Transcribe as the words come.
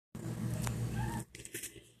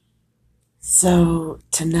So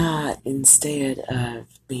tonight, instead of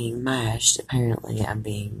being mashed, apparently I'm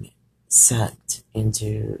being sucked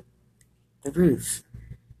into the roof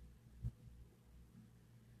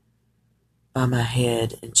by my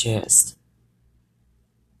head and chest.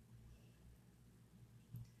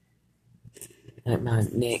 Like my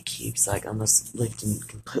neck keeps like almost lifting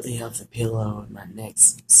completely off the pillow, and my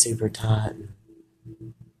neck's super tight.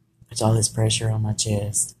 There's all this pressure on my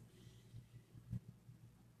chest.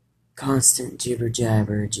 Constant jibber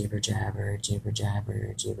jabber, jibber jabber, jibber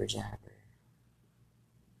jabber, jibber jabber.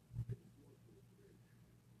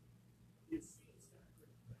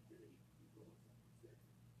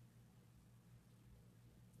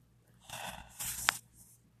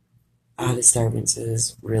 Eye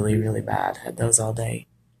disturbances, really, really bad. Had those all day.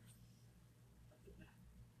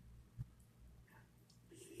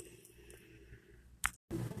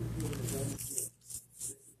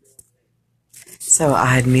 So I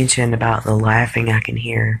had mentioned about the laughing I can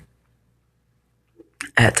hear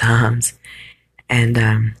at times, and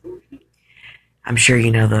I'm sure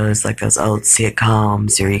you know those like those old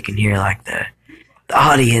sitcoms, where you can hear like the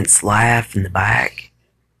audience laugh in the back.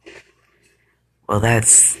 Well,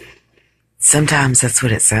 that's sometimes that's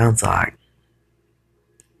what it sounds like,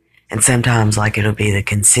 and sometimes like it'll be the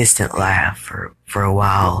consistent laugh for a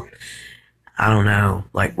while. I don't know,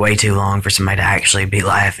 like way too long for somebody to actually be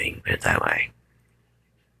laughing. Put it that way.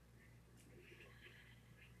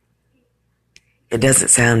 It doesn't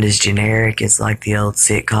sound as generic as like the old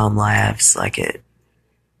sitcom laughs. Like it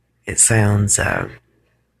sounds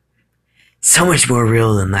so much more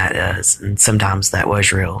real than that does. And sometimes that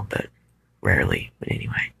was real, but rarely. But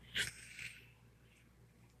anyway.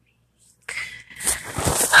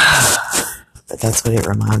 But that's what it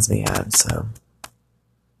reminds me of, so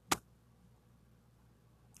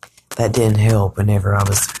that didn't help whenever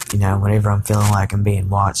whenever I'm feeling like I'm being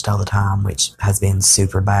watched all the time, which has been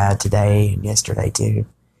super bad today and yesterday too.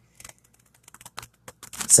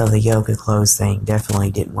 So the yoga clothes thing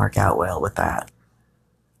definitely didn't work out well with that.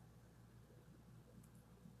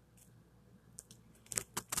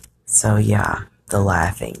 So yeah, the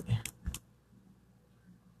laughing.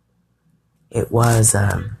 It was,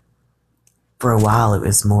 for a while it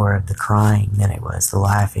was more of the crying than it was the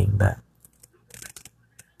laughing, but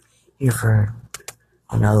here for,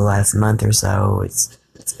 the last month or so, it's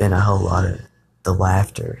been a whole lot of the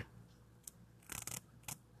laughter.